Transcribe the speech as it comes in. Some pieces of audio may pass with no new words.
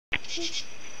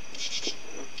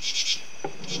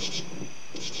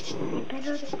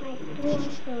Better than my door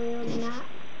so you'll not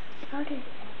notice it.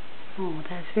 Oh,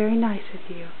 that's very nice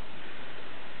of you.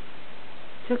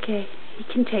 It's okay. He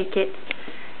can take it.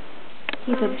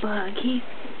 He's a bug.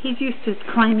 He's used to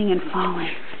climbing and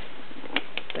falling.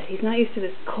 But he's not used to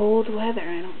this cold weather,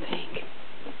 I don't think.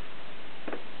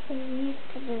 He's used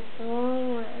to this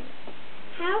warm weather.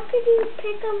 How could you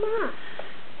pick him up?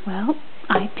 Well,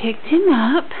 I picked him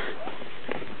up.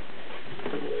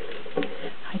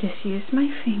 I just used my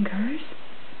fingers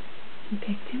and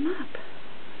picked him up.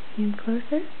 See him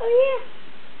closer? Oh,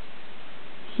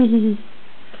 yeah.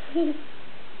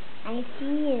 I see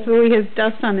it. Oh, he has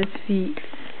dust on his feet.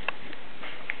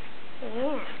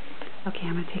 Yeah. Okay,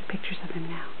 I'm going to take pictures of him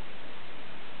now.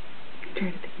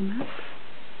 Try to pick him up.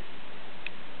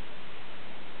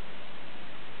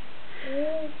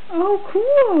 Yeah. Oh,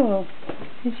 cool.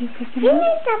 Did you pick him up? He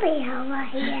needs to be over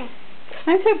here.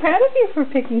 I'm so proud of you for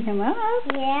picking him up.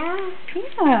 Yeah.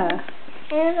 Yeah.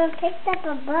 And I picked up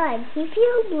a bug. He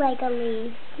feels like a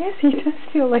leaf. Yes, he does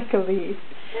feel like a leaf.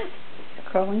 He's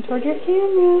crawling toward your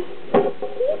camera.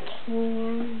 He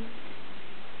can.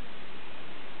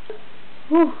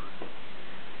 Whew.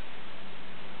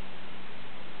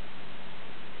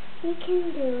 He can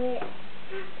do it.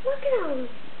 Look at him.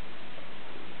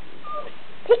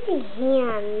 Picky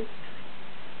hands.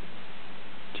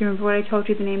 Do you remember what I told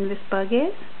you the name of this bug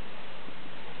is?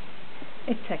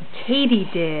 It's a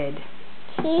KatyDid.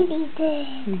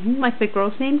 KatyDid. Like the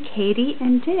girl's name, Katy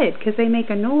and Did, because they make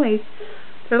a noise.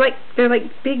 They're like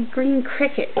big green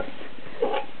crickets.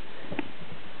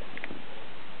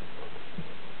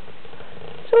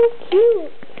 So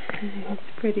cute. It's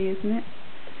pretty, isn't it?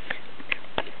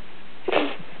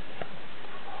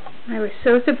 I was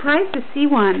so surprised to see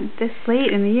one this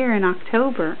late in the year in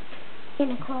October. I'm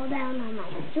gonna crawl down on my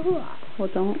door. Well,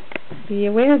 don't be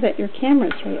aware that your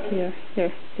camera's right here.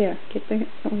 There.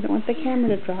 We don't want the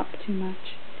camera to drop too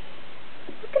much.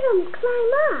 Look at him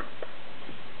climb up.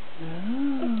 Oh.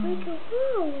 It's like a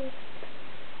hole.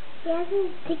 He has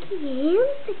his sticky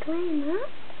hands to climb up.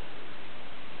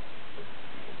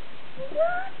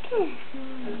 Look at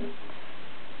him.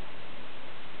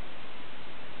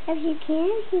 If you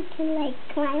can, he can like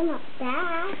climb up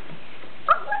that.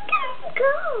 Oh, look at him go!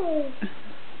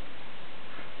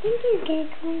 I think he's gonna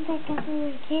climb back up on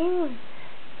my camera.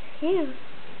 Yeah.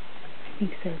 I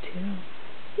think so too.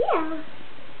 Yeah.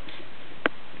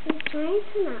 He's trying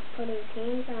to not put his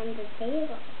hands on the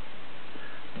table.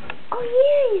 Oh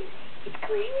yeah, he's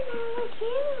climbing on my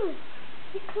camera.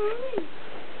 He's climbing.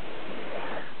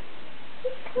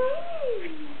 He's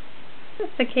climbing.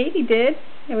 That's a KatyDid.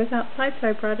 It was outside, so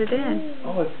I brought it in.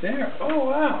 Oh, it's there. Oh,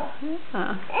 wow.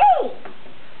 Yeah. Hey!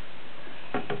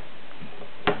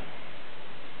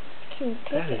 Can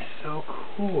pick That is it. so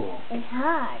cool. It's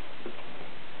hard.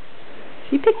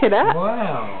 She picked it up.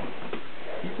 Wow.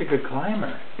 He's a good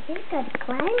climber. He's a good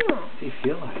climber. What does he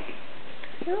feel like?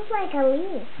 Feels like a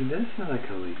leaf. He does feel like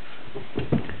a leaf.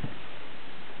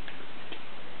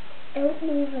 Don't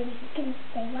move him. He can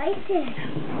stay right there.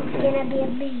 It's gonna be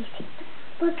amazing.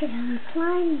 Look at him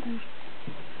climbing.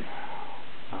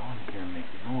 I want to hear him make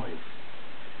noise.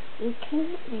 He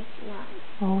can't make noise.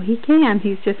 Oh, he can.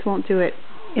 He just won't do it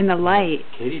in the light.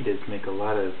 KatyDids make a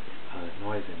lot of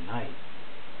noise at night.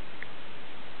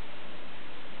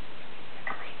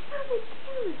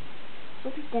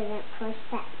 Hope he doesn't push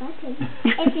that button.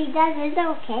 If he does, it's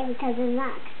okay because it's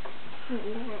not.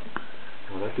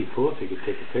 Well, that'd be cool if he could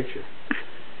take a picture.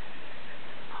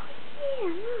 Oh yeah,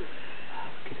 look.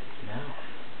 Look at his mouth.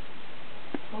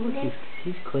 Oh, look,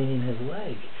 he's cleaning his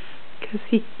leg. Because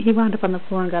he wound up on the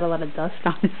floor and got a lot of dust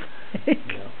on his leg.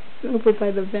 Yeah. Over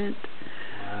by the vent.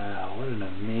 Wow, what an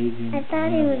amazing I thought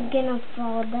he was gonna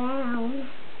fall down.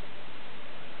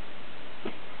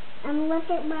 And look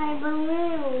at my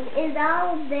balloon. It's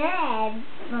all dead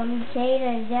from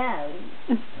Trader Joe's.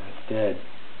 That's dead.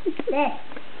 There.